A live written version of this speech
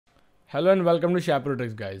Hello and welcome to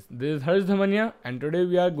Shaprotex guys. This is Harsh Dhamania and today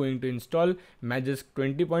we are going to install Magisk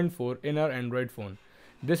 20.4 in our Android phone.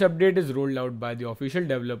 This update is rolled out by the official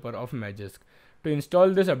developer of Magisk. To install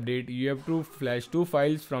this update, you have to flash two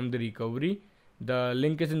files from the recovery. The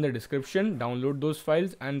link is in the description. Download those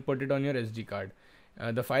files and put it on your SD card.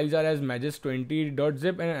 The files are as Magisk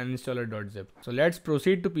 20.zip and uninstaller.zip. So let's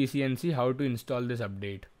proceed to PC and see how to install this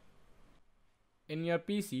update. In your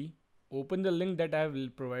PC, open the link that I will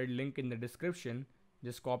provide link in the description.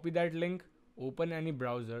 Just copy that link, open any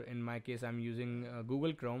browser. In my case, I'm using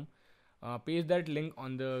Google Chrome. Paste that link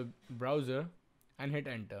on the browser and hit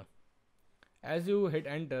enter. As you hit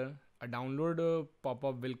enter, a download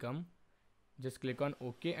pop-up will come. Just click on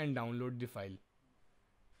OK and download the file.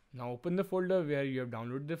 Now open the folder where you have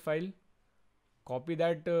downloaded the file. Copy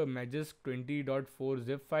that Magisk 20.4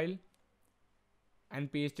 zip file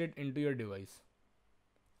and paste it into your device.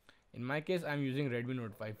 In my case, I am using Redmi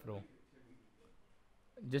Note 5 Pro.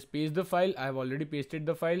 Just paste the file. I have already pasted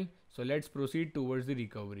the file. So let's proceed towards the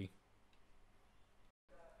recovery.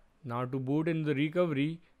 Now to boot in the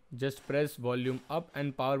recovery, just press volume up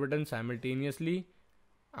and power button simultaneously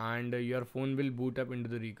and your phone will boot up into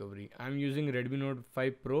the recovery. I am using Redmi Note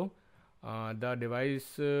 5 Pro. The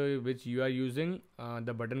device which you are using,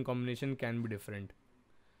 the button combination can be different.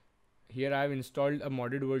 Here I have installed a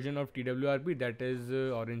modded version of TWRP, that is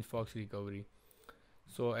Orange Fox recovery.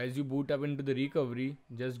 So as you boot up into the recovery,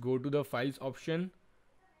 just go to the files option,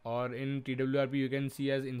 or in TWRP you can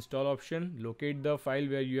see as install option. Locate the file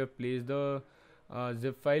where you have placed the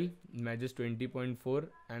zip file Magisk 20.4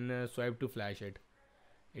 and swipe to flash it.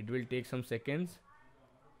 It will take some seconds,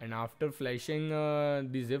 and after flashing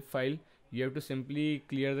the zip file, you have to simply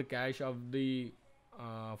clear the cache of the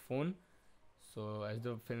phone. So as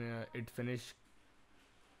it finish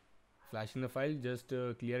flashing the file, just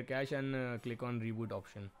clear cache and click on reboot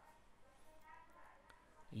option.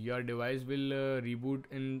 Your device will reboot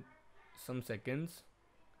in some seconds,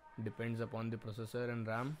 depends upon the processor and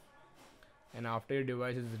RAM. And after your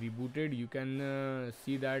device is rebooted, you can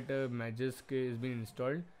see that Magisk is being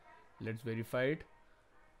installed. Let's verify it.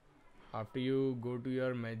 After you go to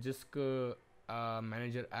your Magisk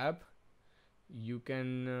Manager app, you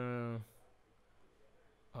can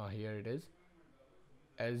here it is.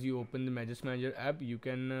 As you open the Magisk Manager app, you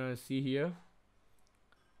can see here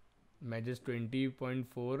Magisk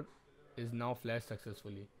 20.4 is now flashed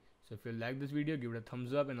successfully. So if you like this video, give it a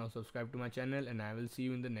thumbs up and also subscribe to my channel, and I will see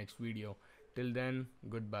you in the next video. Till then,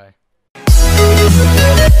 goodbye.